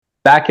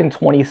Back in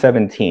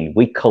 2017,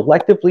 we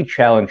collectively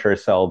challenged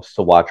ourselves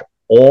to watch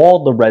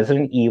all the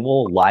Resident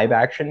Evil live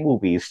action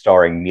movies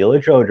starring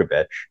Milla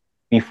Jovovich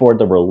before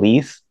the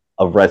release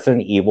of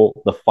Resident Evil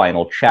The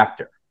Final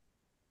Chapter.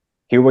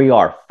 Here we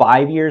are,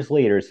 5 years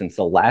later since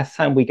the last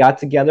time we got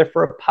together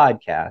for a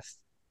podcast,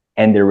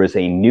 and there was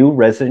a new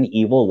Resident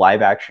Evil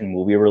live action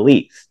movie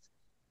released.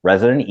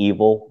 Resident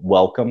Evil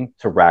Welcome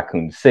to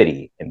Raccoon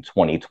City in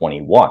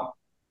 2021.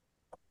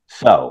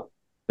 So,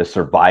 the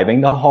Surviving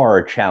the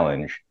Horror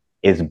Challenge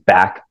is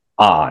back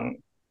on.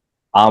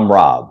 I'm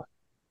Rob.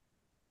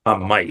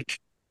 I'm Mike.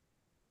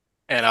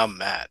 And I'm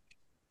Matt.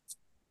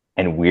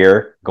 And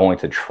we're going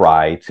to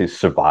try to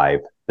survive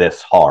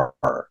this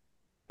horror.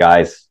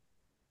 Guys,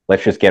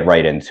 let's just get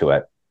right into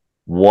it.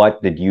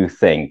 What did you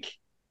think,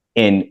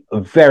 in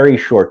very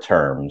short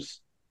terms,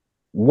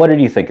 what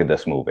did you think of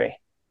this movie?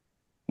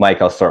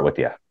 Mike, I'll start with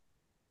you.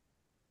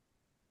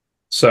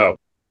 So,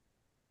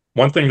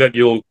 one thing that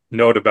you'll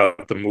note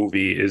about the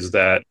movie is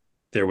that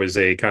there was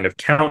a kind of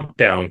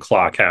countdown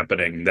clock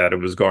happening, that it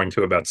was going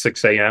to about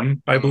 6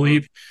 a.m., I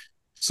believe.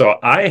 So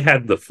I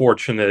had the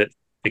fortunate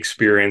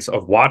experience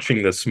of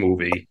watching this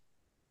movie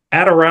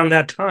at around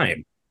that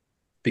time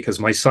because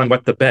my son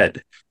went to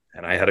bed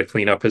and I had to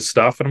clean up his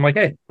stuff. And I'm like,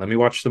 hey, let me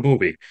watch the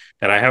movie.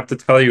 And I have to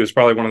tell you, it's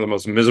probably one of the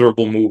most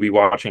miserable movie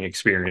watching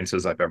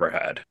experiences I've ever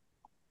had.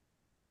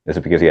 Is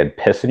it because you had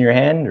piss in your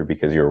hand or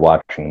because you were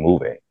watching the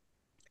movie?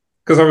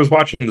 Because I was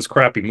watching this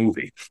crappy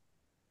movie.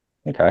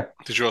 Okay.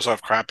 Did you also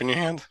have crap in your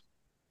hand?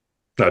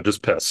 No,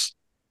 just piss.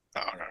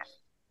 Oh, okay.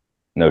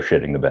 No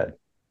shitting the bed.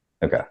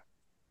 Okay.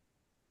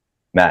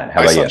 Matt, how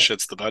My about son you?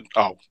 shits the bed.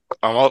 Oh,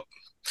 I'm up.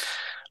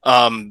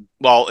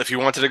 Well, if you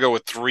wanted to go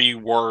with 3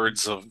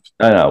 words of...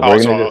 No,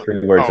 we're going to so, do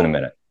 3 words in a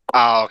minute.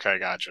 Oh, okay,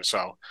 gotcha.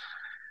 So,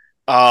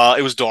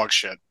 it was dog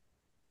shit.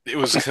 It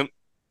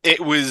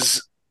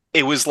was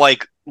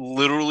like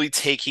literally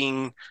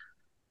taking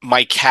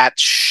my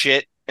cat's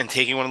shit and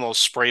taking one of those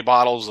spray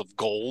bottles of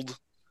gold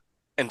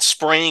and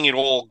spraying it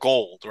all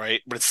gold,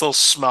 right? But it still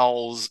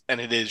smells and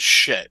it is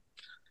shit.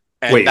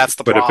 And Wait, that's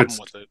the but if problem it's...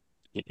 with it.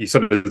 You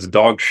said it's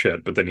dog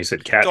shit, but then you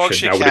said cat Dog shit.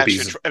 shit, Now would it cat be...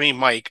 shit. I mean,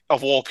 Mike,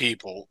 of all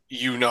people,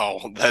 you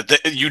know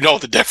you know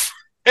the difference.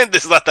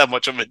 There's not that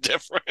much of a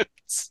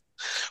difference.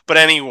 But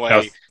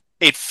anyway,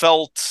 it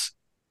felt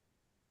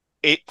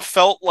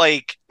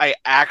like I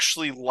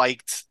actually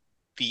liked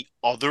the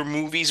other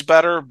movies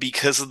better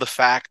because of the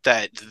fact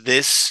that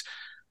this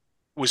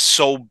was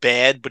so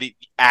bad, but it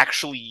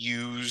actually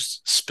used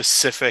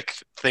specific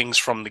things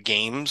from the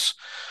games.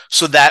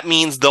 So that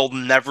means they'll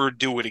never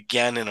do it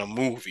again in a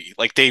movie.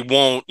 Like they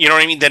won't, you know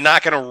what I mean? They're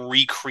not going to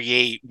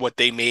recreate what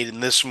they made in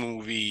this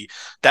movie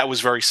that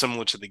was very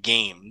similar to the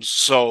games.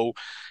 So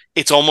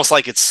it's almost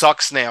like it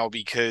sucks now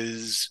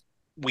because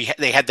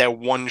they had that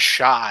one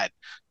shot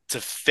to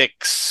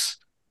fix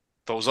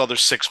those other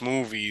 6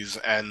 movies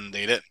and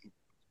they didn't.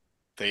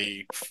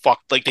 They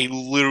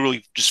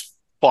literally just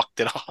fucked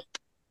it up.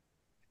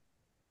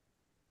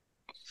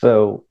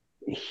 So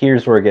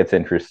here's where it gets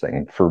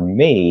interesting. For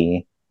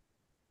me,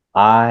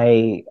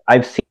 I've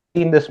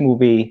seen this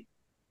movie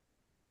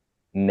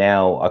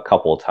now a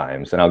couple of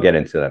times, and I'll get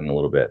into that in a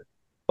little bit.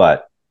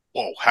 But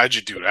whoa, how'd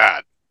you do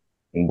that?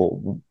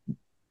 Well,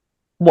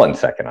 1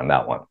 second on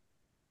that one.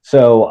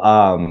 So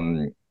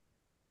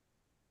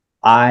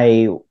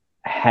I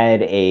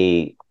had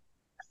a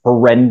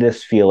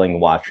horrendous feeling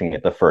watching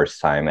it the first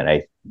time,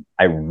 and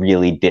I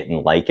really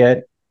didn't like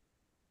it.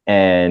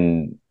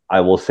 And I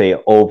will say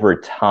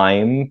over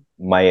time,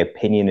 my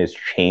opinion has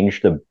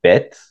changed a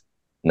bit,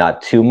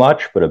 not too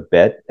much, but a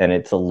bit. And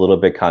it's a little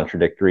bit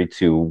contradictory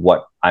to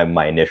what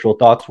my initial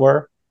thoughts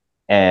were,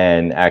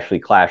 and actually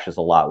clashes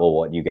a lot with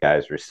what you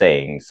guys were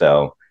saying.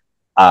 So,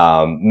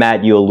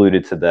 Matt, you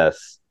alluded to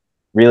this.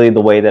 Really,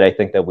 the way that I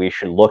think that we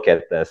should look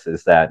at this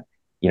is that,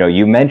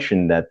 you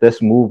mentioned that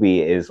this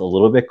movie is a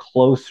little bit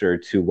closer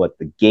to what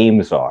the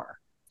games are.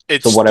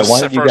 It's so what I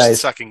wanted you guys... and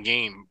second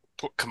game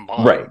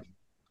combined.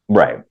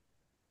 Right.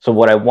 So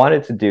what I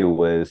wanted to do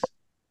was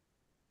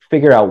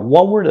figure out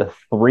what were the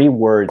 3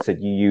 words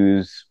that you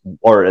use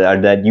or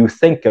that you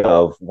think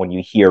of when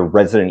you hear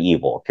Resident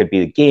Evil. Could be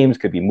the games,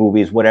 could be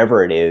movies,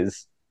 whatever it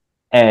is.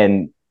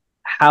 And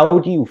how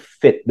do you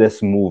fit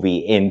this movie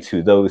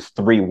into those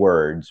 3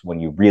 words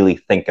when you really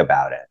think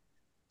about it?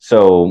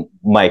 So,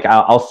 Mike,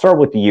 I'll start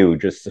with you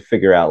just to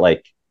figure out,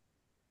 like,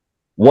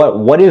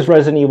 what is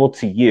Resident Evil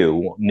to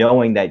you,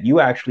 knowing that you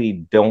actually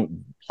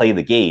don't play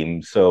the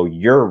game, so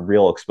your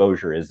real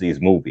exposure is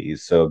these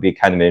movies. So it'd be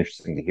kind of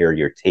interesting to hear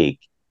your take.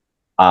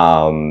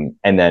 And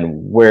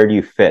then where do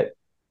you fit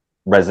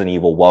Resident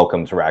Evil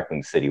Welcome to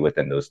Raccoon City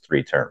within those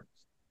 3 terms?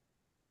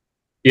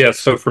 Yeah,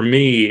 so for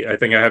me, I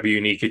think I have a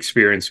unique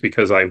experience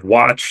because I've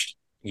watched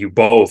you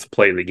both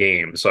play the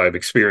game. So I've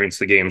experienced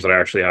the games, but I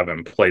actually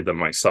haven't played them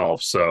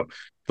myself. So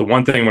the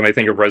one thing when I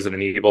think of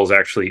Resident Evil is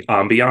actually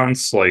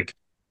ambiance. Like,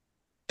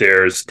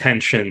 there's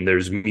tension,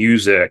 there's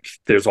music,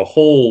 there's a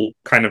whole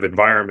kind of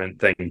environment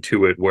thing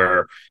to it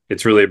where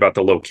it's really about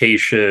the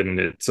location.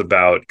 It's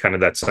about kind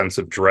of that sense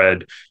of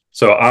dread.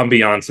 So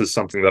ambiance is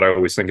something that I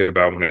always think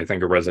about when I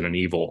think of Resident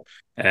Evil.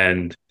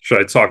 And should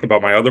I talk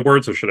about my other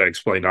words or should I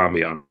explain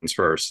ambiance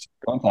first?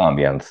 Go into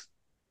ambience.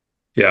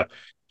 Yeah.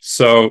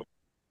 So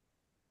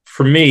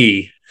for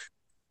me,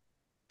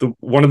 the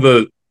one of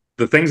the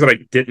things that I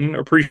didn't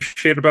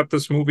appreciate about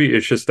this movie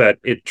is just that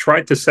it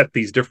tried to set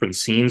these different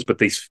scenes, but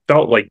they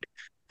felt like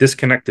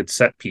disconnected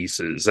set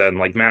pieces. And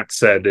like Matt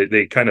said,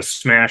 they kind of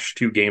smashed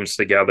two games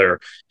together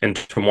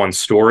into one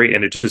story,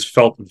 and it just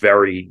felt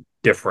very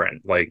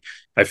different. Like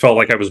I felt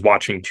like I was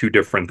watching two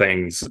different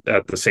things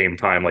at the same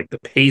time. Like the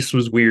pace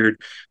was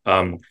weird.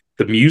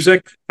 The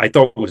music I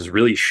thought was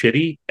really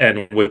shitty.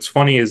 And what's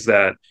funny is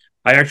that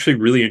I actually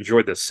really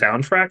enjoyed the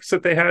soundtracks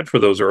that they had for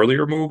those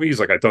earlier movies.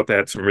 Like I thought they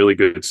had some really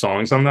good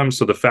songs on them.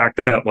 So the fact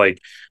that like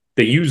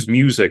they use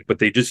music, but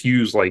they just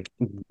use like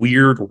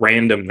weird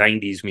random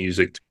 90s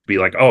music to be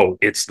like, oh,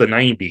 it's the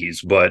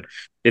 90s, but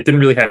it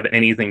didn't really have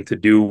anything to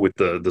do with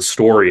the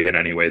story in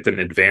any way. It didn't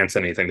advance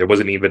anything. There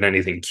wasn't even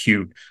anything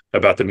cute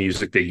about the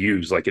music they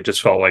used. Like it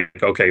just felt like,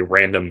 okay,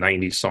 random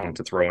 90s song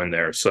to throw in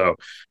there. So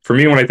for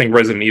me, when I think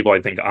Resident Evil,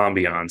 I think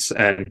ambiance.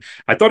 And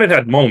I thought it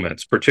had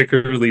moments,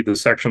 particularly the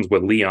sections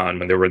with Leon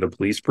when they were in the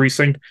police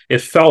precinct.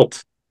 It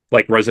felt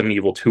like Resident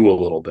Evil 2 a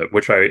little bit,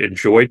 which I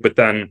enjoyed, but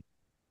then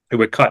it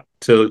would cut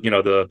to,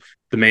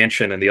 the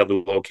mansion and the other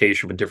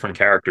location with different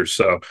characters.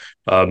 So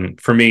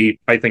for me,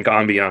 I think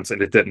ambiance,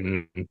 and it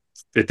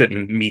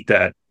didn't meet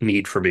that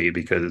need for me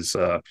because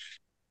I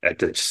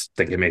just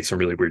think it made some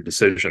really weird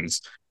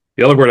decisions.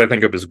 The other word I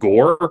think of is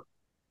gore.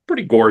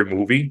 Pretty gory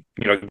movie.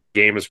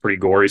 Game is pretty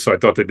gory, so I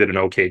thought they did an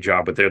okay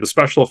job with there. The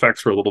special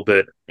effects were a little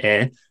bit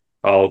eh.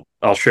 I'll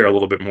share a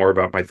little bit more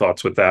about my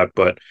thoughts with that,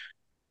 but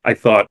I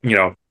thought,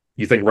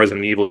 you think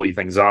Resident Evil, you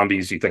think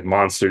zombies, you think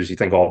monsters, you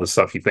think all this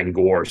stuff, you think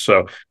gore. So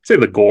I'd say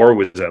the gore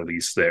was at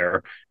least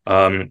there.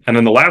 And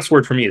then the last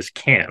word for me is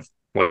camp.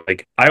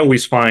 Like I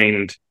always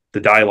find the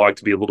dialogue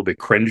to be a little bit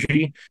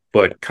cringy,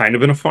 but kind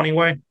of in a funny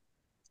way.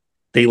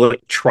 They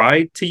like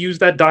try to use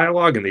that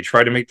dialogue and they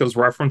try to make those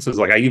references.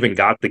 Like I even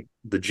got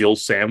the Jill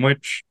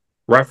sandwich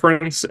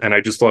reference, and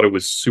I just thought it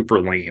was super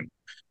lame.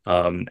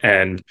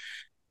 And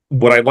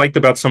what I liked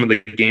about some of the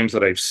games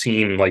that I've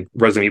seen, like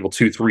Resident Evil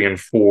 2, 3, and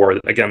 4,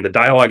 again, the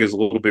dialogue is a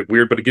little bit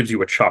weird, but it gives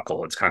you a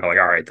chuckle. It's kind of like,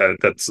 all right,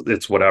 that's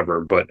it's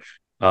whatever. But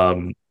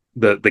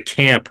the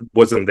camp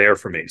wasn't there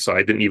for me. So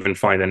I didn't even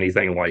find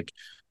anything like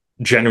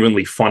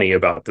genuinely funny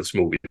about this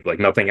movie. Like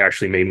nothing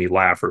actually made me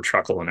laugh or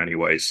chuckle in any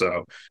way.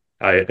 So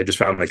I just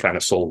found it kind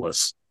of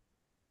soulless.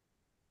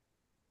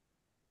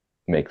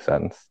 Makes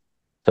sense.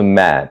 So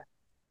Matt,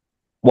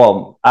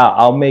 well,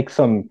 I'll make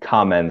some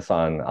comments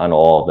on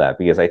all of that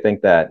because I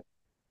think that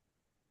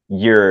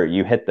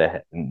you hit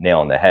the nail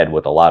on the head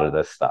with a lot of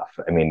this stuff.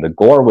 I mean, the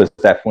gore was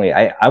definitely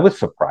I was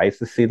surprised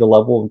to see the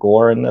level of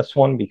gore in this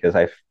one because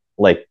I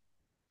like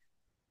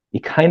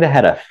you kind of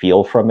had a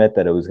feel from it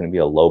that it was going to be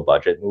a low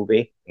budget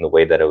movie in the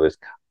way that it was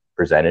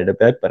presented a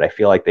bit, but I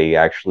feel like they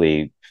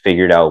actually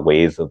figured out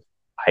ways of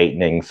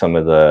heightening some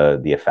of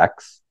the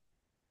effects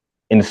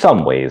in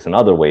some ways. In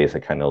other ways,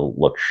 it kind of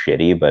looked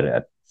shitty, but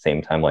at the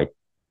same time, like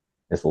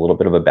there's a little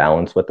bit of a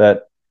balance with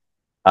it.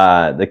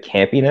 The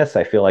campiness,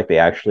 I feel like they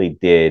actually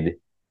did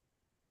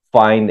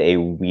find a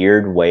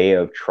weird way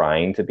of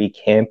trying to be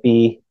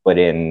campy, but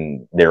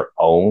in their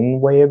own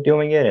way of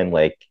doing it. And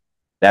like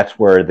that's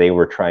where they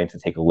were trying to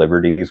take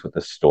liberties with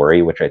the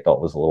story, which I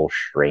thought was a little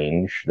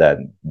strange. That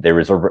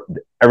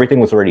everything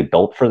was already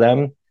built for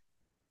them,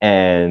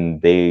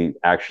 and they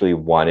actually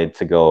wanted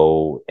to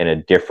go in a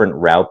different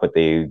route, but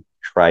they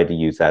tried to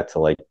use that to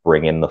like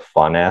bring in the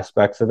fun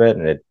aspects of it,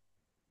 and it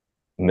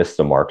missed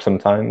the mark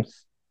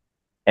sometimes.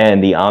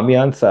 And the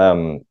ambiance,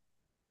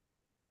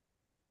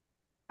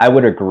 I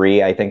would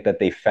agree. I think that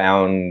they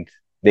found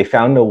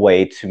a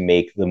way to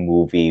make the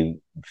movie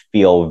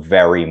feel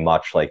very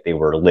much like they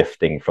were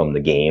lifting from the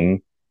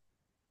game,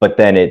 but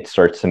then it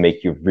starts to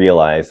make you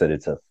realize that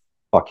it's a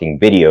fucking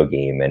video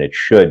game and it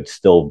should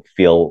still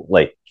feel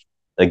like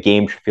a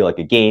game should feel like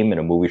a game and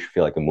a movie should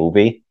feel like a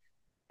movie.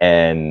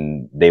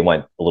 And they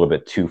went a little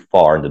bit too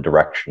far in the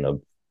direction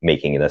of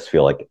making this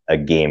feel like a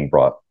game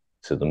brought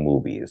to the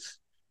movies.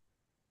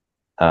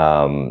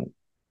 Um,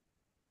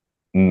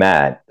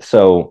 Matt,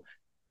 so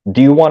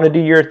do you want to do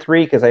your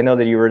three? Because I know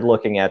that you were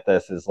looking at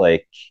this as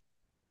like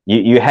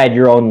you had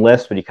your own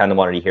list, but you kind of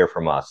wanted to hear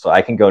from us. So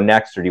I can go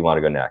next, or do you want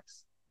to go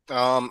next?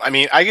 I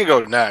mean, I could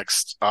go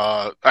next.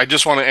 I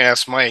just want to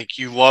ask Mike,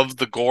 you love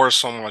the gore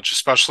so much,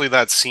 especially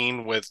that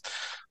scene with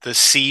the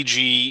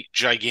CG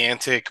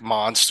gigantic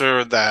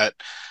monster that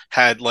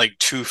had like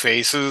two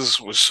faces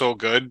was so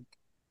good.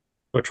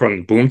 Which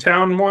one,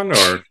 Boomtown one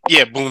or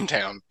Yeah,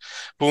 Boomtown. okay?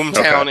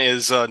 Boomtown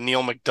is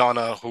Neil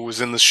McDonough, who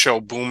was in the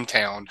show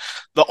Boomtown.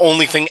 The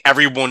only thing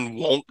everyone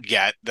won't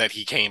get that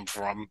he came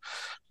from,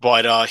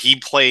 but he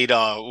played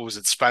what was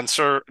it,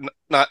 Spencer?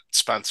 Not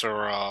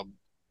Spencer.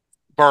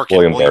 Birkin,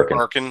 William William Birkin.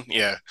 Birkin,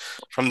 yeah,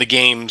 from the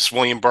games.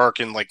 William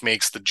Birkin like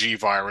makes the G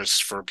virus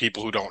for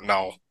people who don't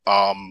know.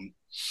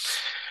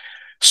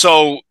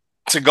 So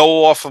to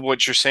go off of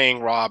what you're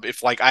saying, Rob,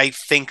 if like I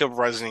think of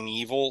Resident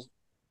Evil,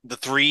 the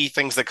three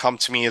things that come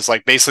to me is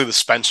like basically the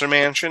Spencer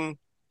Mansion,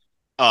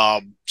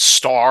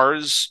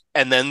 stars,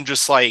 and then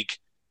just like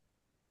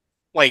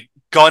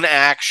gun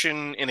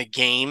action in a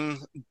game,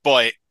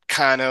 but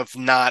kind of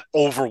not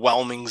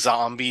overwhelming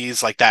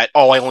zombies like that.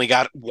 Oh, I only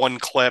got one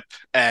clip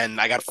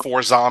and I got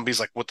four zombies.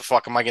 Like, what the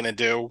fuck am I gonna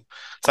do?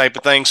 Type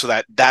of thing.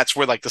 So that's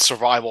where like the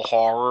survival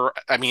horror.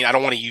 I mean, I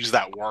don't want to use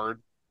that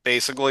word.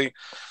 Basically,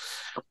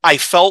 I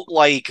felt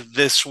like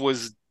this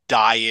was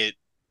diet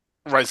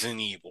Resident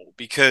Evil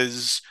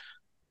because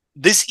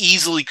this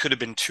easily could have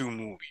been two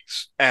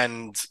movies,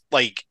 and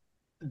like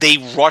they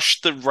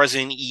rushed the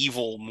Resident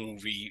Evil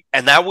movie,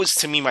 and that was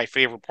to me my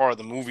favorite part of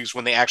the movies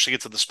when they actually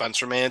get to the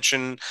Spencer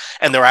Mansion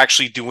and they're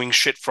actually doing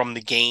shit from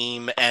the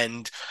game,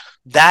 and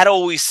that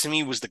always to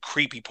me was the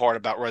creepy part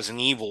about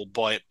Resident Evil.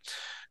 But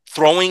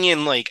throwing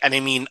in like, and I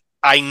mean,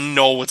 I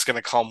know what's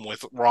gonna come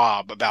with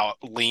Rob about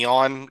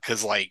Leon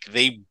because like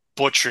they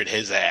butchered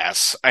his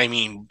ass. I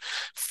mean,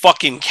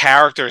 fucking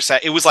character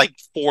set. It was like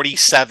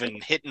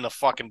 47 hitting the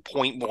fucking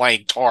point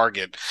blank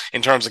target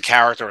in terms of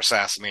character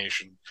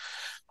assassination.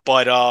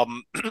 But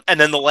and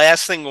then the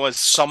last thing was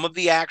some of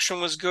the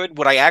action was good.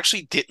 What I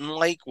actually didn't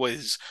like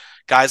was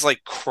guys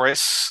like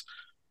Chris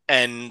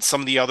and some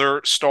of the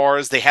other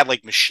stars, they had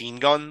like machine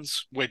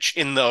guns, which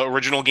in the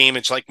original game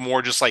it's like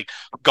more just like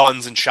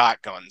guns and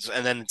shotguns.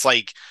 And then it's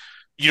like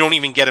you don't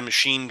even get a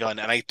machine gun.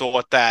 And I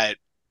thought that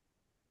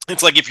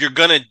it's like if you're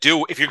gonna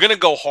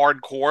go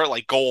hardcore,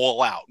 like go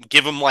all out.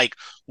 Give them like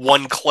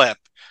one clip.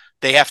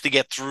 They have to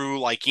get through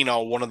like,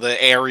 one of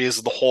the areas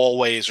of the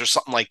hallways or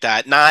something like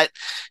that. Not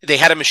they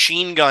had a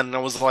machine gun and I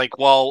was like,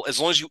 well, as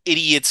long as you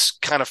idiots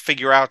kind of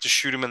figure out to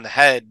shoot him in the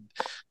head,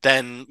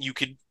 then you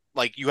could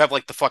like you have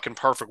like the fucking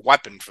perfect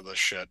weapon for this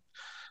shit.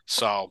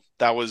 So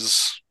that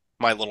was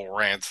my little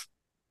rant.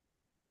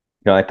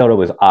 I thought it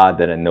was odd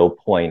that at no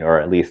point, or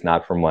at least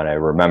not from what I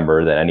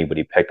remember, that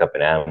anybody picked up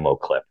an ammo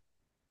clip.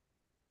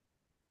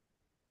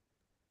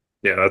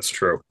 Yeah, that's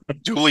true.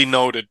 Duly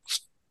noted.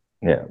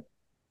 Yeah.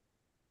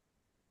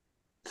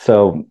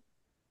 So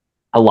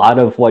a lot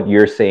of what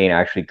you're saying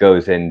actually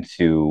goes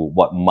into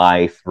what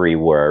my three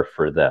were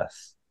for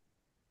this.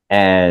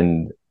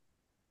 And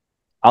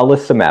I'll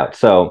list them out.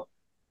 So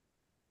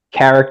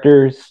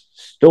characters,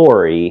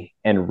 story,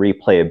 and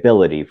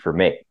replayability for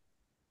me.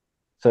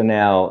 So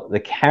now the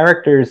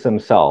characters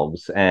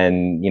themselves,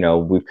 and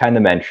we've kind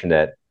of mentioned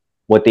it.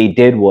 What they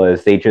did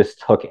was they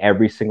just took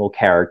every single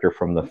character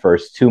from the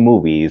first two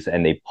movies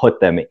and they put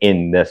them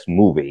in this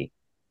movie.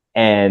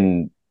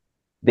 And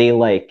they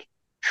like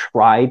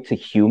tried to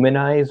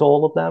humanize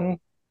all of them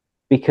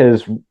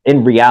because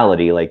in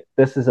reality, like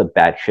this is a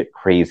batshit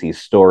crazy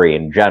story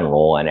in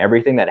general, and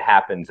everything that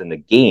happens in the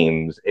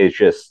games is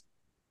just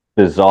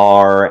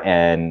bizarre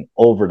and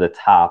over the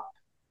top,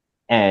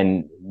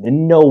 and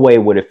in no way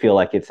would it feel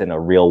like it's in a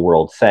real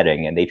world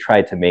setting. And they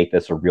tried to make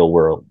this a real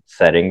world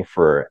setting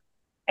for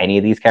any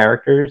of these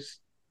characters.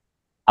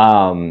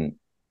 Um,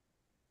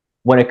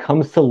 when it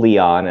comes to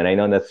Leon, and I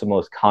know that's the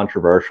most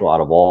controversial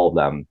out of all of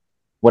them,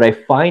 what I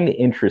find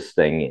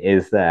interesting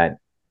is that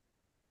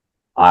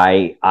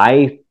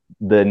I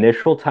the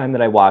initial time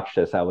that I watched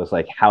this, I was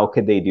like, how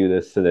could they do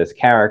this to this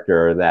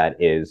character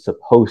that is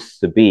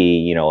supposed to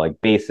be, like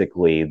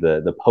basically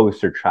the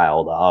poster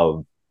child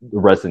of the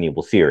Resident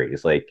Evil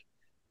series? Like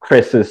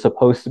Chris is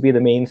supposed to be the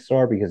main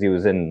star because he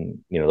was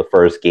in, the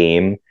first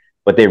game,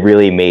 but they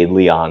really made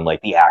Leon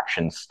like the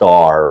action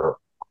star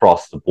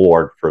across the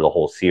board for the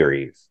whole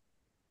series.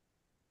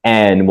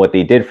 And what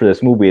they did for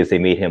this movie is they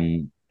made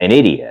him an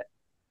idiot.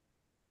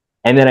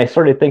 And then I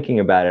started thinking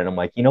about it, and I'm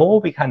like, what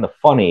would be kind of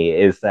funny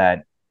is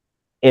that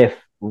if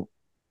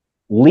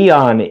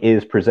Leon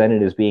is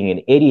presented as being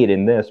an idiot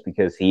in this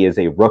because he is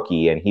a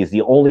rookie and he's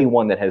the only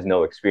one that has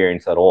no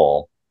experience at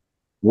all,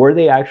 were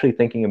they actually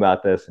thinking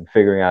about this and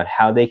figuring out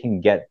how they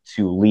can get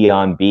to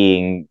Leon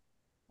being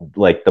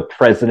like the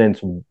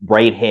president's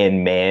right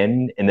hand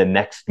man in the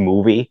next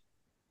movie,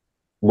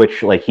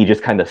 which like he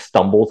just kind of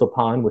stumbles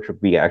upon, which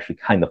would be actually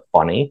kind of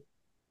funny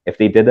if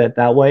they did it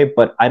that way.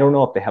 But I don't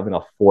know if they have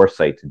enough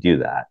foresight to do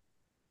that.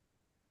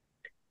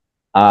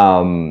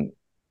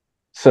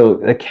 So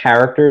the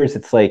characters,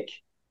 it's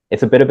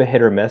a bit of a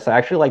hit or miss. I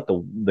actually like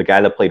the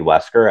guy that played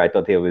Wesker. I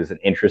thought it was an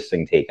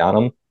interesting take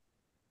on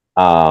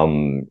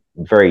him.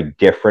 Very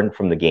different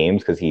from the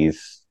games because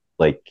he's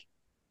like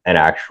an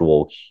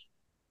actual,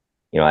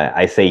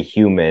 I say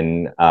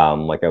human,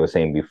 like I was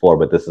saying before,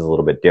 but this is a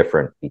little bit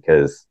different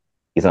because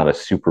he's not a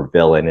super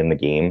villain in the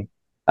game,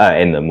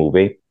 in the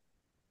movie.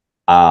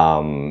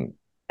 And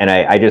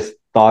I just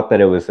thought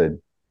that it was a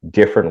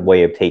different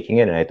way of taking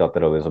it, and I thought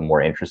that it was a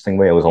more interesting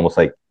way. It was almost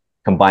like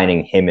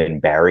combining him and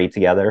Barry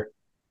together,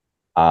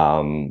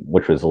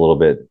 which was a little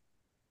bit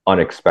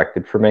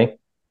unexpected for me.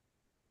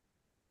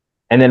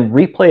 And then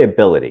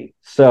replayability.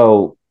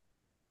 So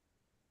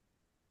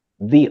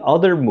the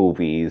other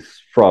movies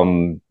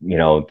from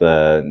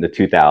the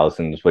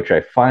 2000s, which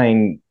I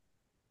find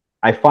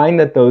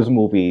that those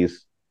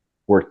movies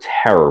were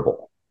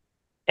terrible,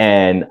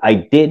 and I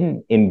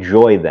didn't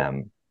enjoy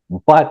them.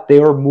 But they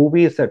were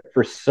movies that,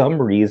 for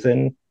some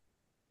reason,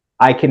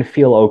 I can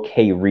feel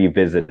okay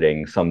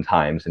revisiting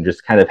sometimes and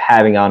just kind of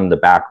having on in the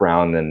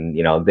background. And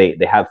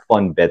they have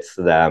fun bits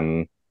to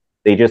them.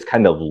 They just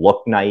kind of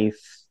look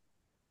nice,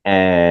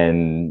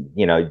 and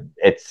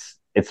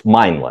it's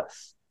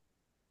mindless.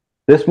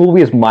 This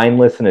movie is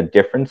mindless in a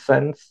different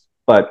sense,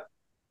 but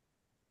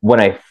when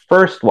I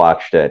first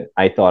watched it,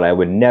 I thought I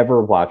would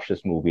never watch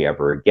this movie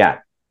ever again.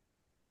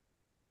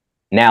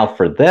 Now,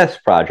 for this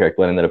project,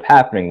 what ended up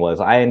happening was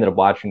I ended up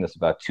watching this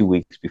about 2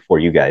 weeks before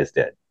you guys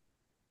did.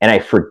 And I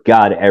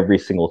forgot every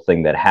single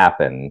thing that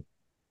happened.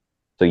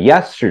 So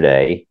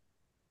yesterday,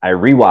 I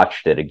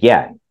rewatched it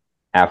again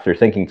after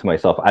thinking to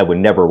myself, I would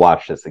never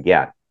watch this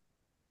again.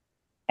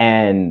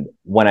 And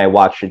when I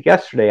watched it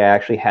yesterday, I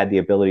actually had the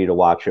ability to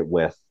watch it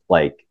with,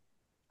 like,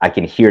 I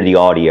can hear the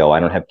audio. I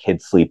don't have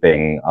kids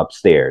sleeping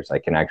upstairs. I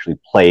can actually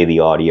play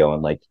the audio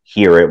and like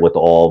hear it with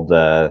all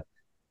the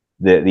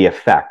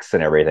effects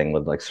and everything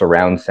with like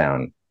surround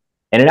sound.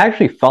 And it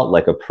actually felt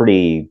like a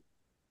pretty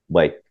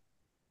like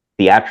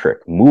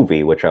theatric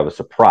movie, which I was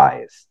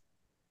surprised.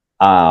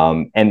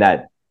 And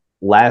that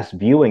last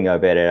viewing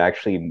of it, it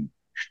actually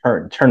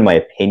turned my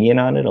opinion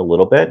on it a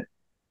little bit,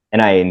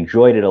 and I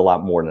enjoyed it a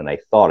lot more than I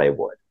thought I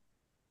would.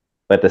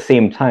 But at the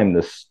same time,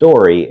 the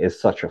story is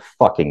such a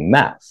fucking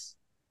mess.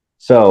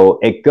 So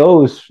it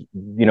goes,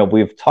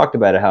 we've talked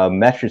about it, how it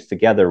meshes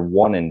together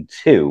one and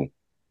two.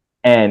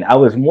 And I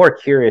was more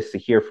curious to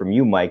hear from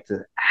you, Mike,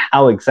 to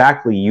how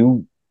exactly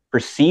you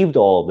perceived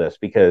all of this,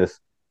 because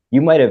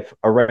you might have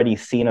already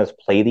seen us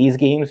play these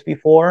games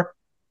before.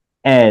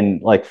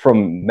 And like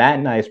from Matt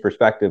and I's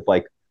perspective,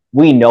 like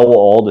we know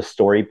all the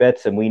story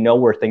bits and we know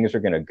where things are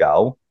going to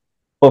go.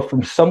 But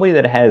from somebody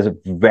that has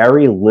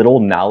very little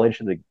knowledge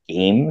of the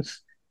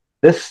games,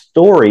 this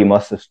story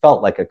must have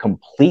felt like a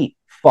complete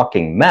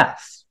fucking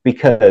mess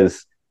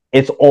because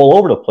it's all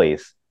over the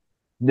place.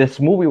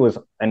 This movie was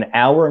an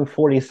hour and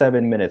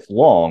 47 minutes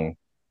long,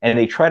 and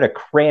they try to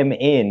cram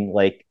in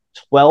like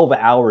 12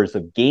 hours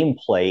of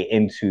gameplay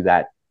into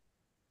that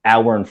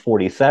hour and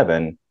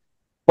 47.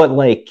 But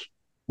like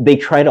they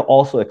try to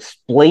also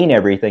explain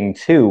everything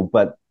too.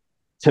 But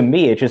to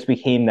me, it just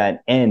became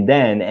that and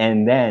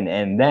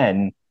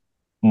then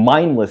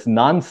mindless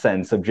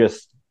nonsense of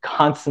just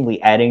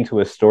constantly adding to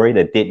a story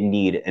that didn't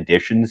need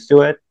additions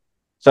to it.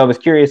 So I was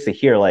curious to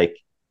hear, like,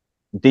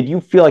 did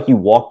you feel like you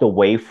walked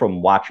away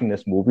from watching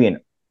this movie and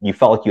you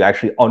felt like you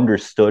actually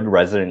understood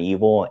Resident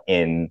Evil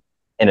in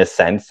a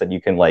sense that you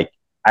can like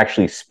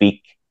actually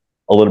speak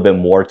a little bit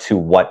more to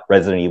what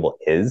Resident Evil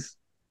is?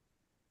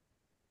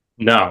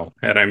 No,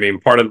 and I mean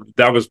part of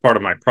that was part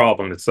of my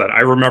problem. It's that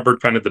I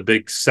remembered kind of the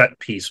big set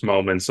piece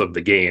moments of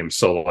the game.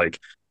 So like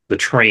the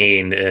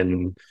train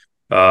and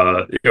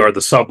or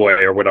the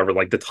subway or whatever,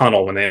 like the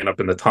tunnel when they end up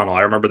in the tunnel.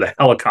 I remember the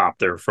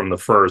helicopter from the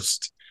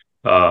first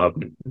uh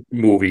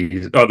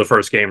movie or the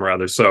first game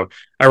rather. So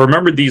I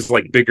remember these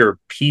like bigger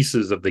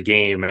pieces of the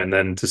game, and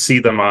then to see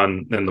them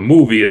on in the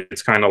movie,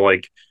 it's kind of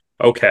like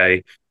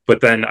okay,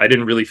 but then I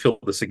didn't really feel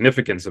the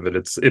significance of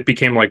it. It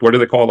became like what do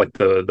they call like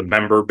the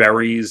member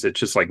berries? It's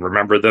just like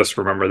remember this,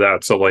 remember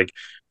that. So like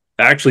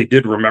I actually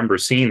did remember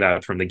seeing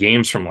that from the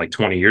games from like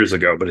 20 years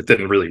ago, but it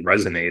didn't really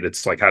resonate.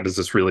 It's like how does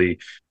this really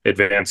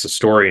advance the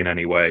story in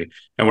any way?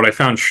 And what I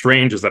found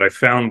strange is that I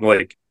found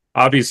like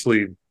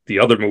obviously the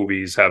other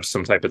movies have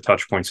some type of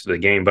touch points to the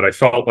game, but I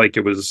felt like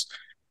it was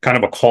kind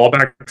of a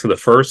callback to the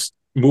first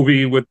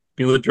movie with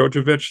Milla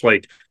Jovovich.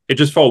 Like it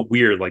just felt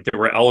weird. Like there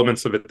were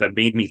elements of it that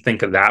made me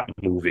think of that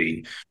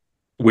movie,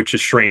 which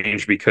is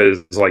strange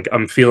because like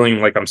I'm feeling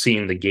like I'm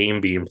seeing the game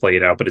being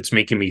played out, but it's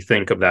making me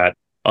think of that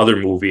other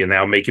movie and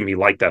now making me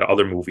like that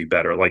other movie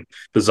better, like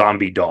the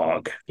zombie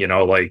dog.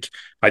 Like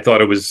I thought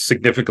it was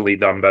significantly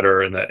done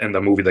better in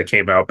the movie that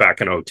came out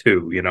back in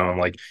 '02. And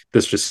like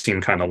this just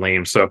seemed kind of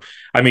lame. So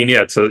I mean,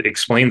 yeah, to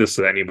explain this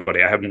to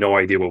anybody, I have no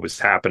idea what was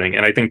happening.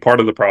 And I think part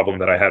of the problem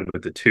that I had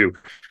with the two,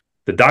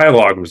 the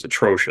dialogue was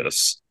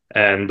atrocious.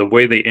 And the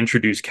way they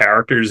introduce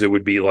characters, it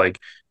would be like,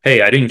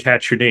 hey, I didn't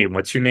catch your name.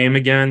 What's your name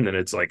again? And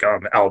it's like,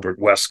 I'm Albert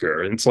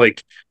Wesker. And it's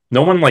like,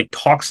 no one like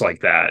talks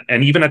like that.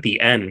 And even at the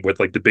end with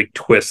like the big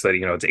twist that,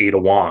 it's Ada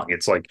Wong,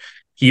 it's like,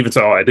 he even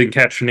said, oh, I didn't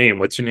catch your name.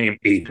 What's your name?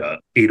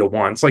 Ada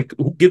Wong. It's like,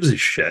 who gives a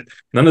shit?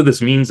 None of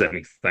this means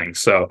anything.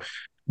 So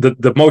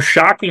the most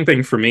shocking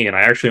thing for me, and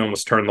I actually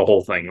almost turned the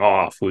whole thing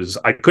off, was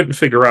I couldn't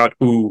figure out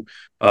who,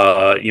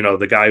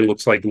 the guy who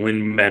looks like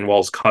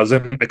Lin-Manuel's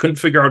cousin. I couldn't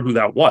figure out who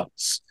that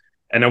was.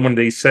 And then when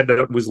they said that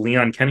it was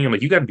Leon Kenny, I'm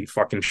like, you got to be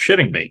fucking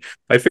shitting me.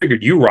 I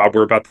figured you, Rob,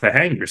 were about to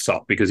hang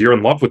yourself because you're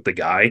in love with the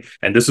guy,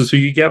 and this is who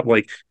you get.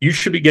 Like, you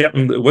should be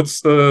getting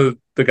what's the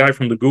guy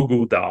from the Goo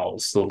Goo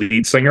Dolls, the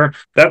lead singer.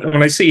 That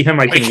when I see him,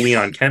 I think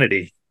Leon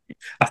Kennedy.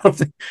 I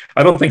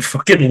don't think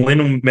fucking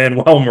Lin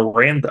Manuel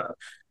Miranda.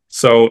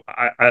 So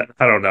I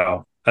don't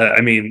know. I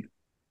mean,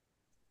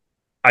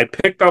 I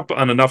picked up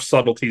on enough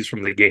subtleties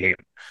from the game,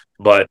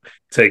 but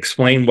to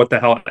explain what the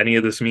hell any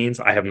of this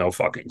means, I have no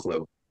fucking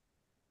clue.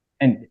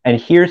 And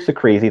here's the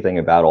crazy thing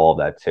about all of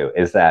that too,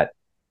 is that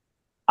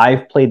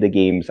I've played the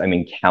games, I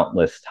mean,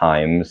 countless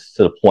times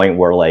to the point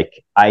where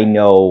like I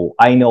know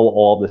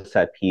all the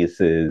set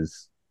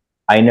pieces.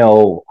 I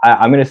know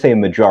I'm going to say a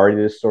majority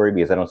of the story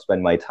because I don't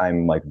spend my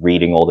time like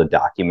reading all the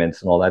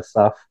documents and all that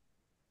stuff.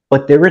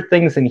 But there were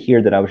things in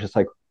here that I was just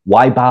like,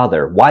 why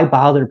bother? Why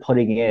bother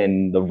putting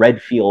in the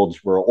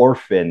Redfields were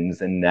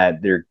orphans and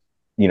that their,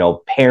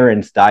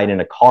 parents died in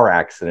a car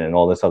accident and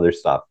all this other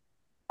stuff?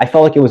 I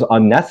felt like it was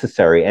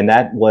unnecessary. And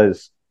that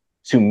was,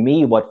 to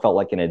me, what felt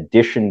like an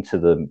addition to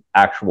the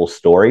actual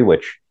story,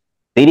 which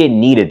they didn't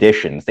need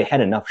additions. They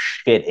had enough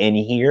shit in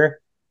here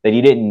that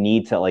you didn't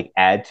need to like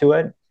add to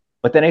it.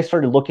 But then I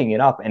started looking it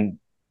up and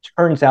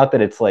turns out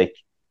that it's like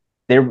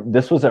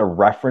this was a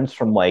reference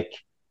from like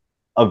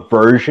a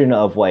version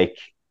of like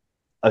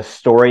a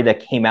story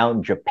that came out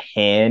in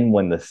Japan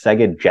when the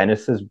Sega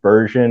Genesis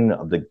version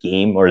of the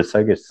game or the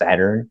Sega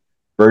Saturn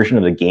version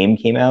of the game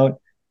came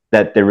out.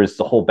 That there was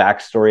the whole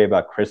backstory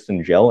about Chris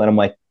and Jill, and I'm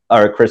like,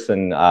 or Chris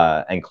and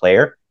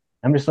Claire.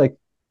 I'm just like,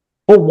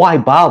 well, why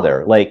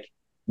bother? Like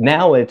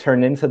now it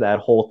turned into that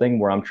whole thing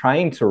where I'm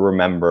trying to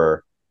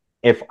remember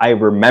if I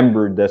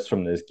remembered this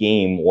from this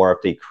game or if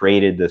they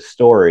created this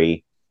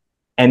story,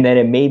 and then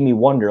it made me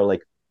wonder,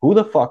 like, who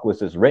the fuck was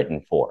this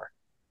written for?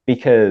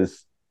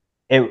 Because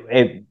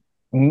it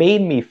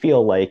made me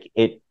feel like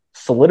it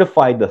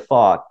solidified the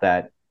thought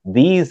that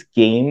these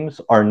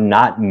games are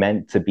not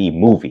meant to be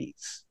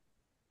movies.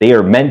 They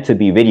are meant to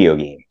be video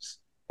games.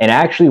 And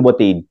actually, what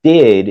they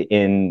did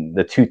in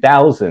the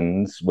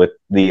 2000s with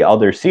the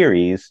other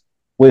series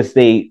was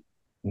they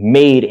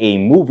made a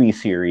movie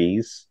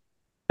series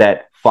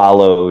that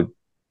followed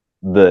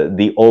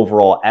the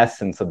overall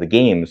essence of the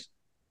games,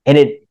 and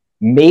it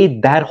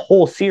made that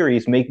whole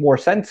series make more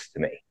sense to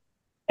me,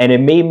 and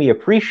it made me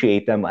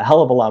appreciate them a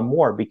hell of a lot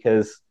more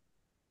because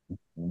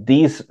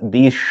these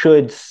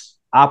should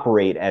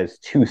operate as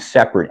two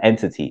separate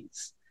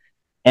entities.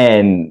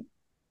 And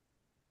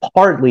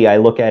partly I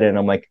look at it and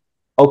I'm like,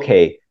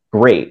 okay,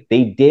 great.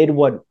 They did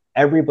what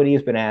everybody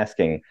has been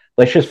asking.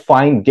 Let's just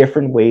find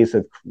different ways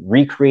of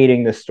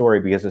recreating this story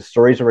because the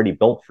story's already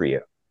built for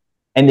you.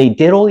 And they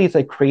did all these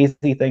like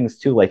crazy things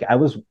too. Like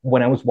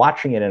when I was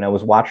watching it and I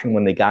was watching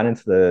when they got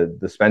into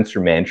the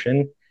Spencer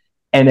mansion,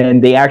 and then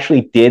they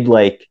actually did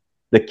like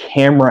the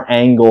camera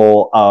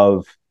angle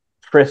of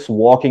Chris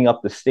walking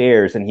up the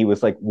stairs, and he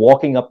was like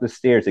walking up the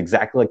stairs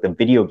exactly like the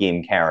video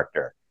game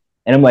character.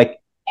 And I'm like,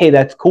 hey,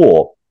 that's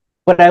cool,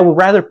 but I would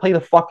rather play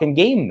the fucking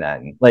game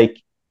then. Like,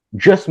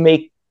 just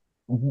make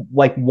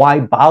like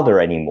why bother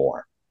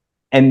anymore?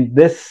 And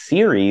this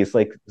series,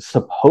 like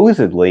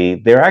supposedly,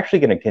 they're actually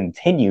going to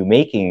continue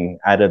making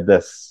out of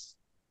this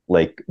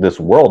like this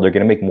world. They're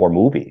going to make more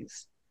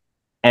movies,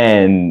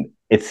 and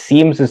it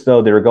seems as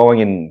though they're going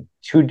in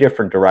two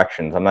different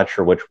directions. I'm not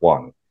sure which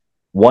one.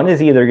 One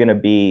is either going to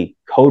be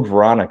Code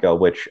Veronica,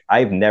 which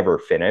I've never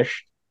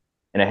finished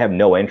and I have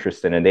no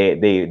interest in, and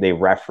they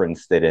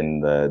referenced it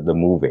in the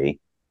movie,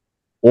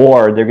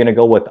 or they're going to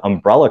go with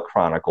Umbrella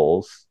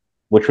Chronicles,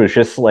 which was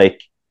just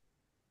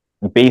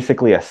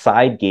basically a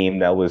side game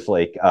that was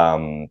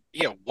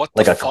Yeah, what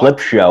the like a fuck? clip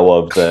show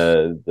of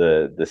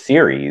the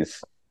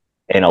series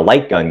in a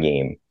light gun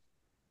game.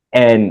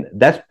 And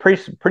that's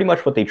pretty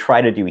much what they try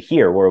to do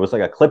here, where it was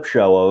like a clip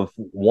show of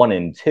 1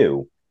 and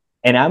 2.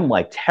 And I'm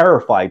like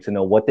terrified to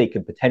know what they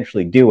could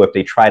potentially do if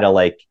they try to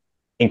like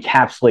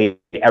encapsulate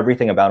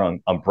everything about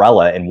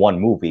Umbrella in one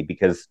movie,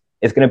 because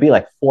it's going to be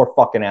like 4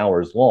 fucking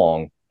hours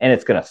long and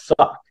it's going to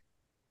suck.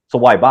 So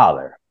why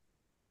bother?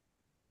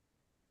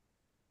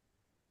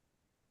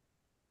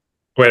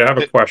 Wait, I have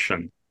a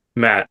question,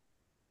 Matt.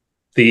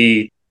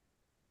 The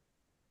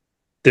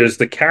there's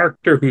the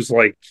character who's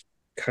like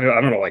kind of,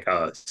 I don't know, like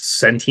a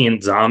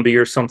sentient zombie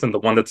or something. The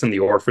one that's in the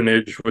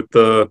orphanage with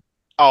the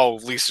Oh,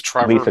 Lisa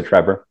Trevor. Lisa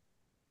Trevor.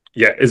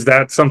 yeah. Is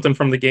that something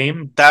from the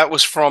game? That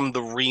was from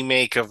the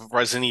remake of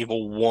Resident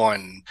Evil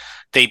 1.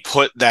 They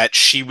put that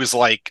she was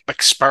like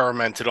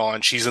experimented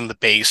on. She's in the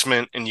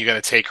basement and you got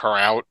to take her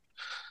out.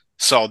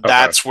 So Okay.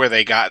 that's where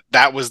they got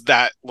that was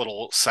that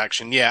little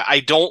section. Yeah, I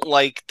don't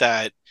like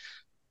that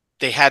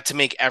they had to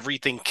make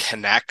everything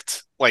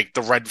connect. Like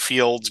the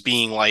Redfields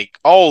being like,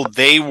 oh,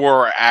 they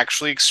were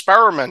actually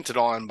experimented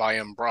on by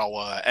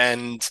Umbrella,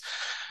 and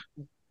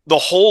the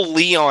whole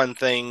Leon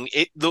thing.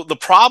 The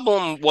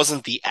problem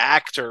wasn't the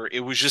actor;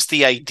 it was just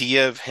the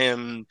idea of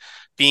him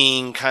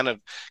being kind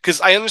of,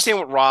 because I understand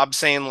what Rob's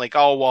saying, like,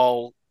 oh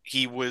well,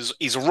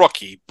 he's a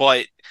rookie,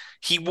 but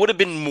he would have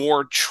been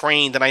more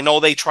trained. And I know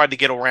they tried to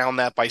get around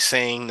that by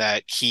saying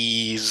that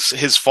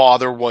his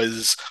father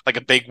was like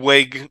a big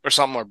wig or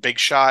something, or big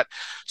shot,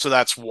 so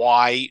that's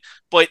why.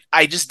 But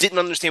I just didn't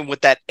understand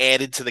what that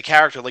added to the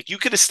character. Like you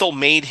could have still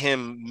made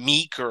him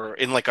meeker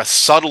in like a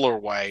subtler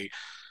way,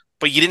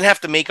 but you didn't have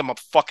to make him a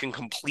fucking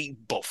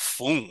complete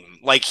buffoon.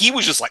 Like he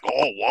was just like,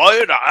 "Oh,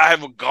 what? I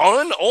have a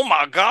gun? Oh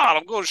my god,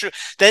 I'm going to shoot."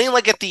 Then,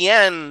 like at the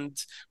end,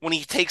 when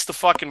he takes the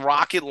fucking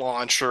rocket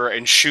launcher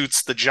and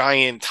shoots the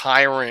giant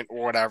tyrant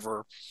or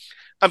whatever,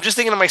 I'm just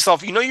thinking to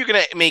myself, you're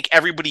gonna make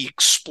everybody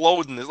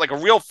explode in this. Like a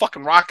real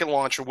fucking rocket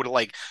launcher would have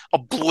like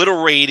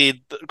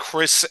obliterated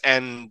Chris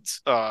and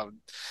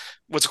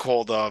what's it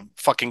called,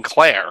 fucking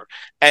Claire,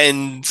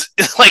 and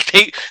like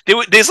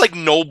there's like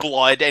no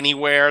blood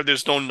anywhere.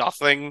 There's no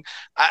nothing.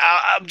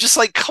 I'm just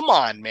like, come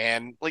on,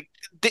 man. Like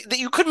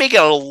you could make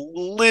it a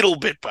little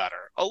bit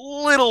better, a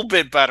little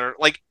bit better.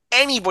 Like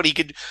anybody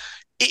could.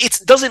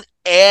 It doesn't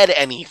add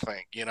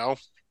anything, you know.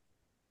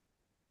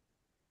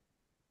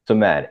 So,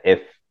 Matt,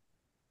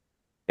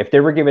 if they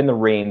were given the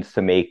reins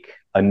to make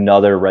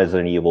another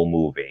Resident Evil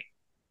movie,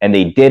 and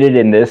they did it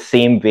in this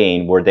same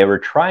vein where they were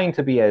trying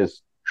to be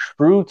as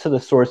true to the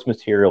source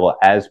material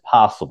as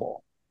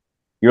possible,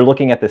 you're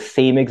looking at the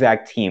same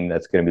exact team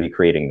that's going to be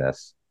creating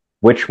this.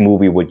 Which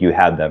movie would you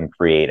have them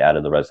create out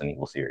of the Resident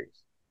Evil series?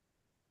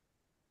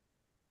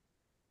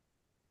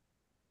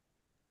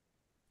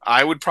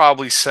 I would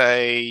probably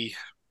say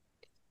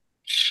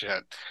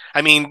shit.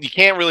 I mean, you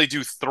can't really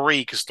do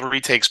three because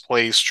three takes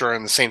place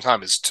during the same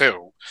time as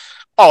two.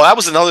 Oh, that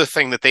was another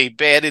thing that they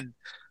added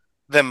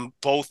them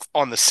both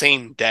on the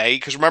same day.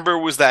 Because remember,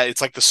 it was that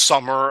it's like the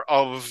summer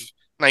of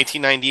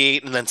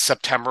 1998 and then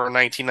September of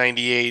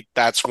 1998.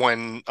 That's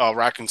when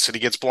Raccoon City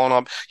gets blown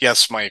up.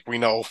 Yes, Mike, we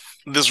know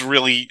this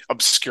really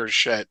obscure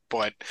shit,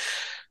 but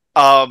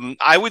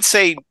I would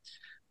say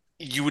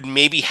you would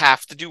maybe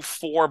have to do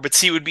four, but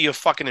see, it would be a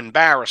fucking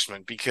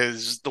embarrassment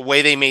because the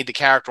way they made the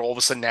character, all of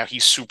a sudden now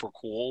he's super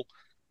cool.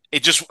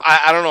 It just,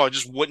 I don't know, it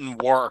just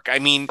wouldn't work. I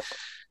mean,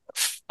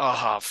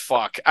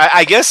 fuck.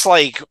 I guess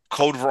like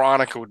Code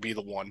Veronica would be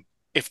the one.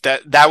 If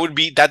that would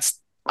be,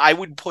 I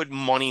would put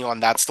money on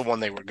that's the one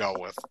they would go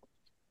with.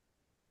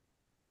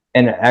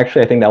 And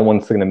actually, I think that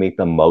one's going to make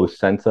the most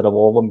sense out of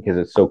all of them because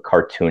it's so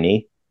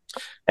cartoony,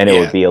 and it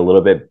would Yeah. be a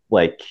little bit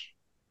like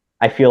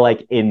I feel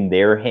like in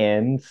their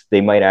hands,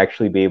 they might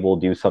actually be able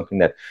to do something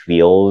that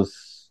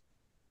feels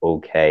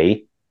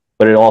okay.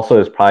 But it also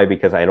is probably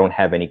because I don't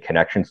have any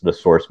connection to the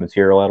source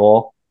material at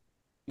all.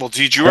 Well,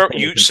 did you At ever, the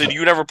you same said time,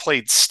 you never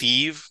played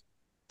Steve,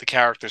 the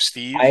character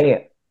Steve?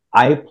 I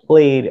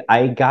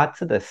I got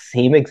to the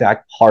same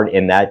exact part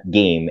in that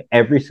game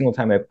every single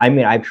time. I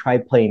mean, I've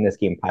tried playing this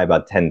game probably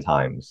about 10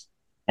 times.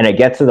 And I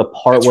get to the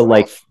part That's where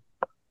like rough.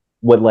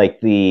 with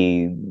like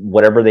the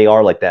whatever they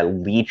are, like that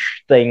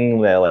leech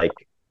thing that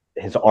like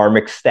his arm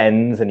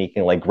extends and he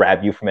can like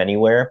grab you from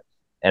anywhere.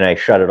 And I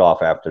shut it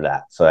off after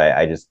that. So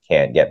I just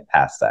can't get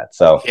past that.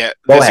 So Yeah,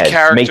 go there's a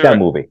ahead, make that character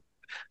movie.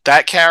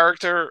 that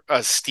character,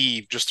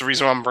 Steve, just the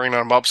reason I'm bringing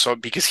him up, so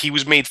because he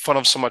was made fun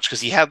of so much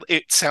because he had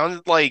it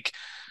sounded like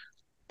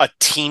a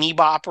teeny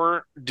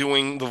bopper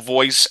doing the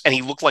voice, and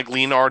he looked like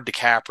Leonardo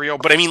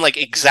DiCaprio. But I mean, like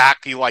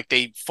exactly like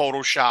they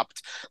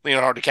photoshopped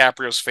Leonardo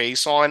DiCaprio's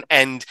face on,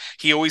 and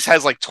he always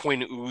has like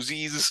twin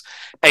Uzis,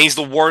 and he's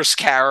the worst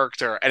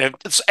character.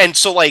 And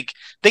so like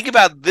think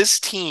about this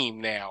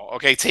team now,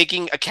 okay,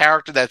 taking a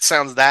character that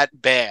sounds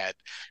that bad,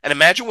 and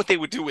imagine what they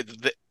would do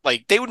with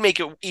like they would make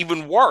it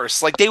even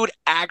worse. Like they would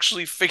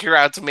actually figure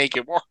out to make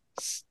it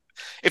worse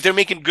if they're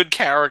making good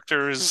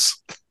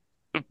characters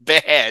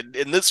bad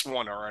in this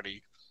one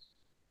already.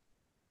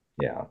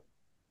 Yeah.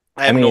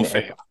 I I have no mean,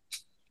 if faith.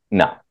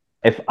 no,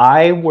 if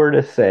I were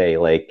to say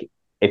like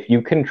if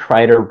you can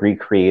try to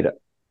recreate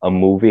a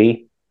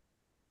movie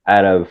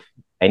out of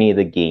any of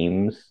the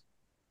games,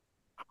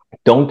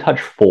 don't touch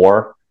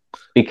four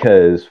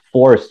because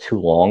four is too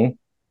long.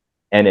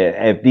 And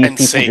if these And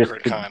people just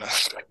sacred, kind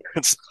of.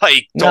 It's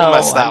like, don't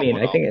mess no, I that mean,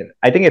 one up.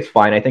 I think it's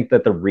fine. I think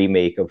that the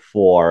remake of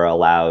four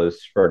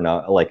allows for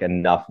like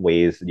enough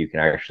ways that you can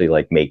actually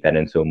like make that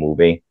into a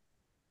movie,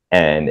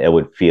 and it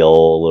would feel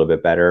a little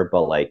bit better.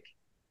 But like,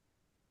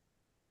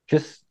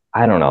 just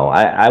I don't know.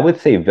 I would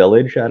say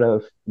Village out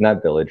of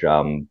not Village,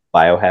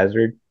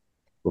 Biohazard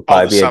would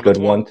Oh, the probably be a good seventh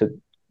one one?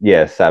 to.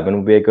 Yeah, seven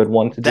would be a good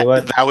one to That do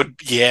it. that would,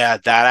 yeah,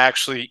 that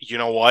actually, you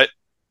know what?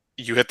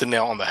 You hit the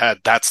nail on the head.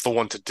 That's the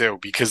one to do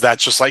because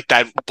that's just like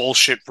that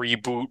bullshit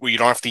reboot where you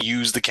don't have to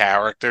use the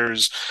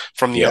characters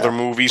from the other Yeah.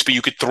 movies, but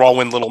you could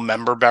throw in little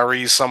member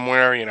berries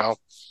somewhere, you know?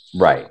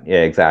 Right.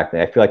 Yeah,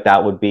 exactly. I feel like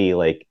that would be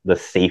like the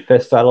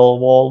safest out of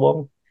all of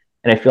them.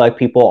 And I feel like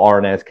people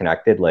aren't as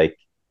connected. Like,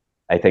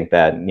 I think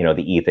that,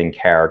 the Ethan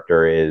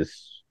character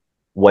is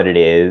what it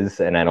is.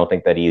 And I don't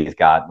think that he's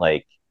got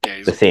like Yeah,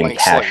 he's the a same blank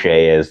slate.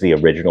 cachet as the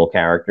original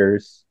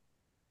characters.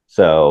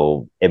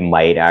 So it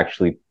might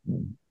actually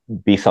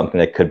be something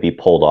that could be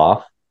pulled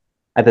off.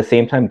 At the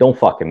same time, don't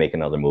fucking make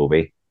another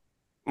movie.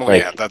 Well,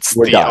 yeah, Like, that's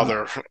we're the done.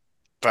 other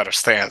better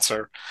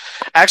answer.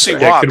 Actually,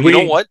 Yeah, Rob, could you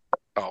know we? what?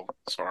 Oh,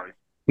 sorry.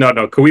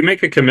 No. Could we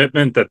make a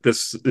commitment that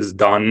this is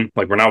done?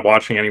 Like we're not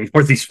watching any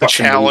more of these The fucking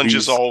challenge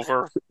is movies.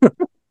 over.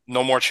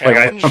 No more Like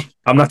challenge.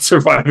 I'm not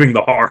surviving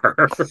the horror.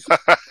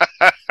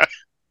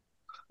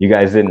 You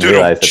guys didn't Doodle.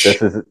 realize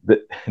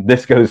that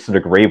this goes to the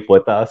grave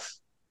with us.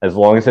 As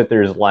long as that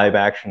there's live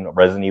action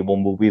Resident Evil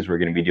movies, we're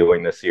going to be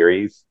doing this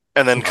series.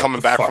 And then Get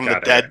coming the back fuck from the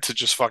out of here. dead to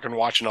just fucking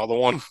watch another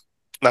one.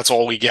 That's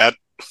all we get.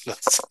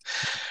 That's...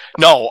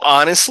 No,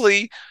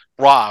 honestly,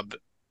 Rob,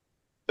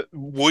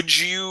 would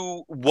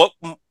you what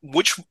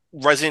which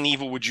Resident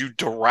Evil would you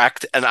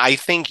direct? And I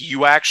think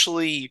you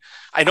actually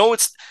I know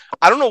it's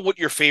I don't know what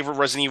your favorite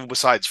Resident Evil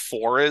besides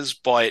 4 is,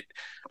 but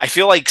I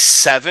feel like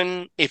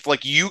 7. If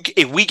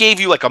we gave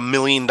you like $1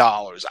 million,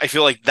 I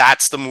feel like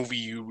that's the movie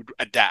you would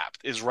adapt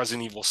is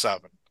Resident Evil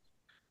 7.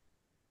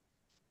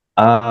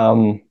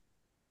 Um,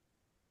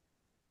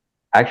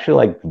 I actually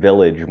like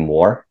Village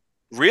more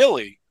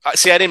Really?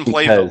 See, I didn't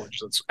play because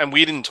Village, and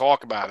we didn't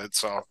talk about it.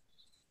 So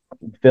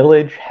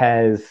Village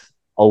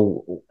a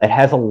it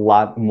has a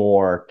lot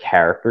more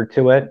character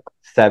to it.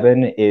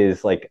 Seven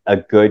is like a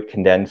good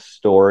condensed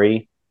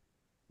story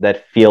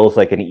that feels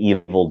like an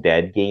Evil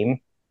Dead game,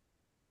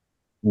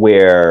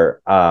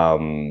 where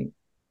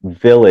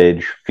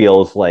Village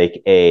feels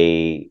like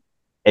a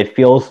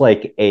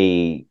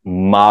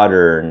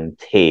modern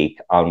take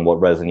on what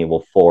Resident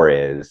Evil 4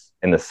 is,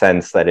 in the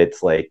sense that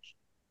it's like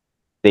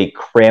they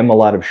cram a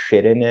lot of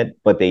shit in it,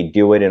 but they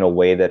do it in a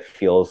way that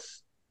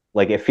feels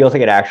like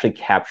it actually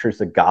captures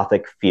the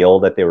gothic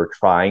feel that they were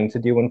trying to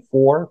do in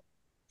 4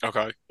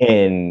 okay,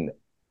 in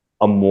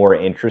a more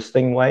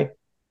interesting way.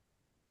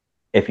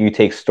 If you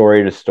take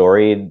story to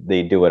story,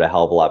 they do it a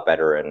hell of a lot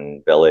better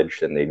in Village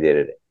than they did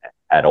it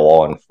at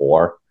all in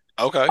 4.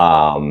 okay,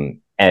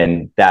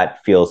 And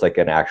that feels like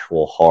an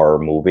actual horror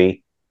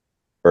movie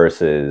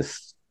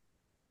versus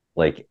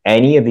like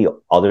any of the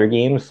other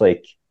games.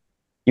 Like,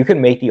 you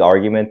can make the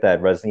argument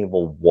that Resident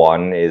Evil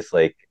 1 is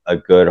like a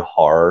good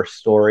horror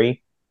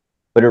story,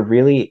 but it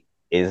really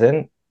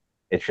isn't.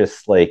 It's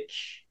just like,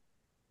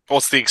 well,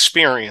 it's the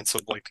experience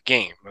of like the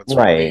game. That's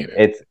what right. made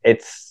it.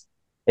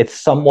 It's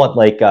somewhat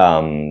like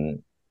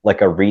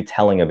a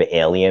retelling of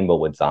Alien but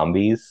with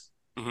zombies,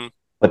 Hmm.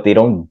 but they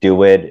don't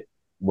do it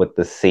with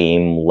the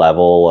same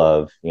level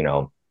of,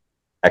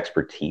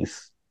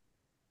 expertise.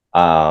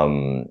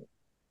 Um,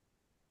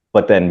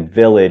 but then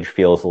Village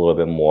feels a little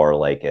bit more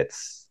like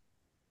it's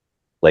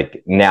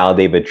like now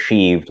they've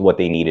achieved what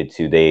they needed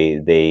to.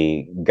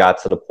 They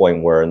got to the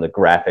point where the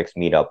graphics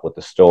meet up with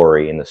the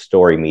story, and the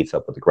story meets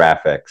up with the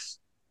graphics.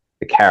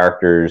 The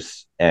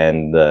characters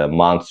and the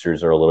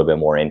monsters are a little bit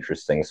more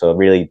interesting. So it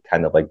really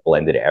kind of like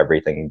blended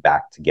everything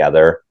back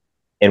together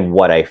in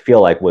what I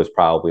feel like was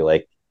probably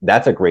like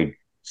that's a great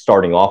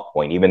starting off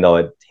point, even though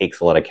it takes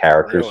a lot of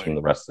characters Really? from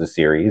the rest of the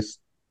series.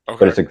 But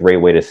Okay. it's a great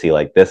way to see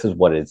like this is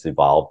what it's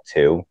evolved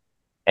to,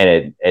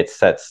 and it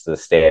sets the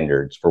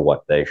standards for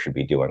what they should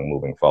be doing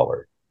moving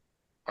forward.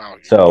 Wow,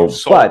 you So,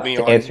 sold but me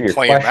to answer on your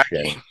playing that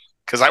question, game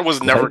because I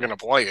was never what? gonna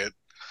play it.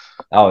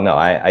 Oh no,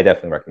 I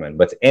definitely recommend.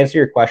 But to answer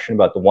your question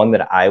about the one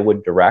that I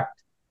would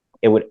direct,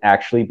 it would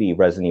actually be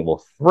Resident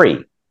Evil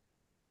 3.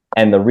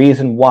 And the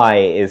reason why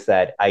is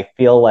that I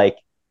feel like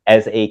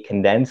as a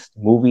condensed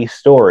movie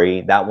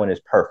story, that one is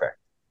perfect.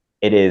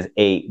 It is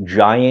a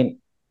giant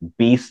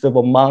beast of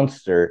a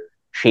monster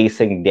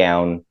chasing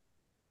down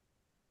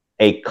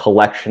a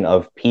collection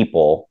of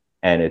people,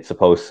 and it's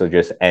supposed to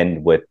just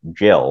end with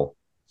Jill.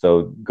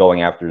 So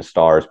going after the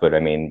stars, but I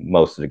mean,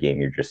 most of the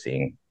game you're just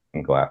seeing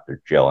him go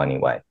after Jill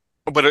anyway.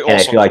 But it And I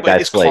also, feel like but is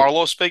that's like,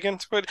 Carlos big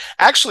into it?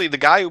 Actually, the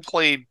guy who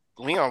played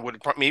Leon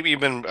would maybe have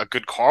been a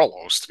good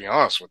Carlos, to be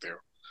honest with you.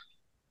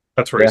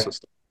 That's yeah,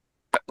 racist.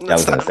 I was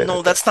That's gonna not. say No, that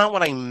too. that's not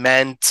what I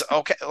meant.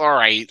 Okay, all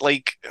right.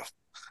 Like,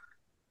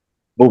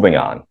 Moving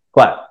on,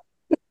 but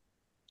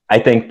I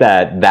think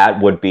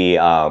that would be,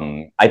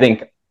 I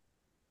think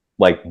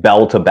like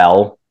bell to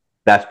bell,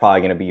 that's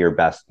probably going to be your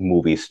best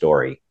movie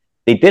story.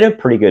 They did a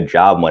pretty good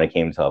job when it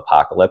came to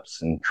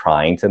Apocalypse and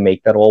trying to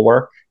make that all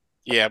work.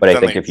 yeah, But but I then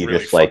think they if you really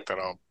just like, fucked it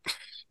up.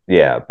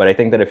 yeah, but I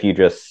think that if you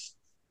just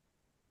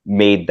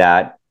made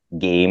that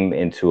game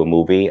into a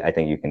movie, I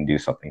think you can do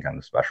something kind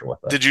of special with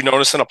it. Did you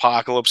notice in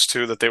Apocalypse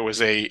 2 that there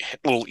was a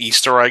little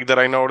Easter egg that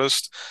I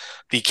noticed?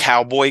 The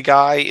cowboy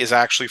guy is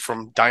actually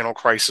from Dino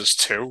Crisis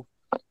 2,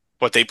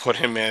 but they put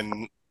him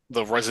in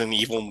the Resident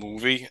Evil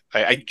movie.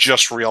 I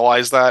just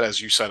realized that as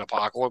you said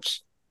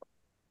Apocalypse.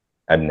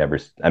 I've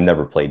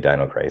never played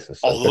Dino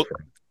Crisis, so Oh, good for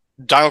me.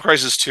 Dino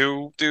Crisis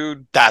 2,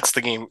 dude, that's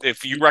the game.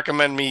 If you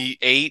recommend me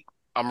 8,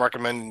 I'm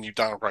recommending you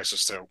Dino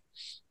Crisis 2.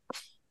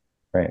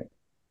 Right.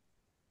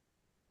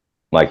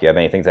 Mike, you have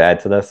anything to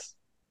add to this?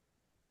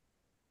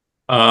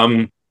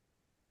 Um,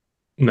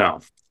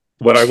 no.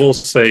 What I will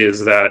say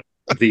is that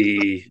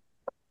the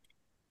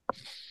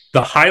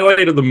the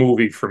highlight of the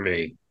movie for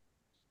me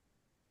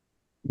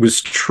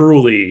was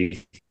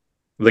truly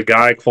the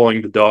guy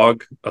calling the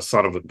dog a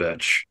son of a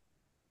bitch.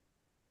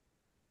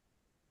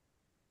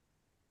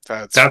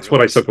 That's That's what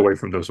really I took sad. away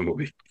from this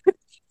movie.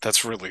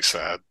 That's really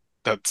sad.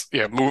 That's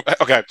yeah. Move.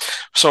 Okay.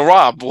 So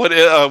Rob,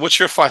 what's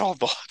your final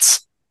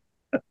thoughts?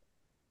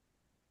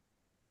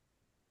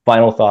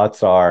 Final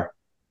thoughts are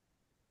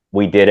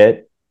we did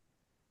it.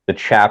 The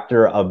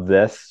chapter of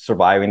this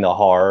surviving the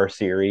horror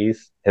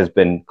series has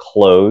been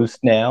closed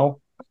now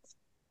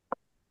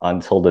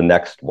until the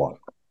next one.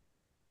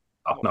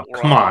 Oh, No, no,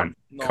 come Rob. on,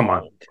 come on,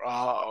 No,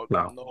 Rob.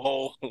 no,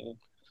 No.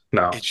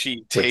 no,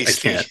 Itchy, I tasty.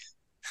 can't.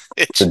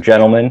 So, Itchy.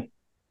 gentlemen,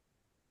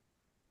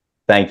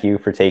 thank you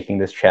for taking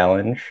this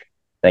challenge.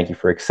 Thank you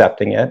for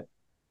accepting it.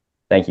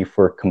 Thank you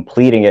for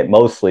completing it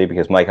mostly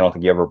because Mike, I don't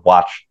think you ever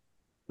watched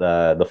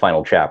the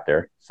final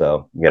chapter,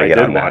 so you got to I get did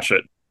on that. watch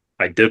it.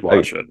 I did Oh,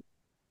 watch it.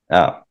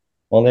 oh,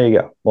 well, there you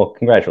go. Well,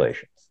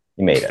 congratulations,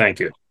 you made it. Thank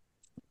you.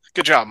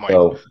 Good job, Mike.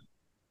 So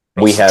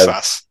Real we have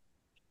success.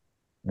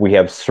 we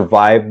have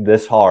survived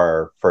this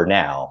horror for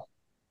now,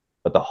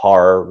 but the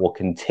horror will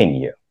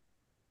continue.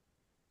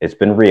 It's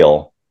been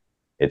real,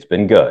 it's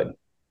been good,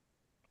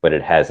 but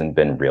it hasn't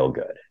been real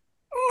good.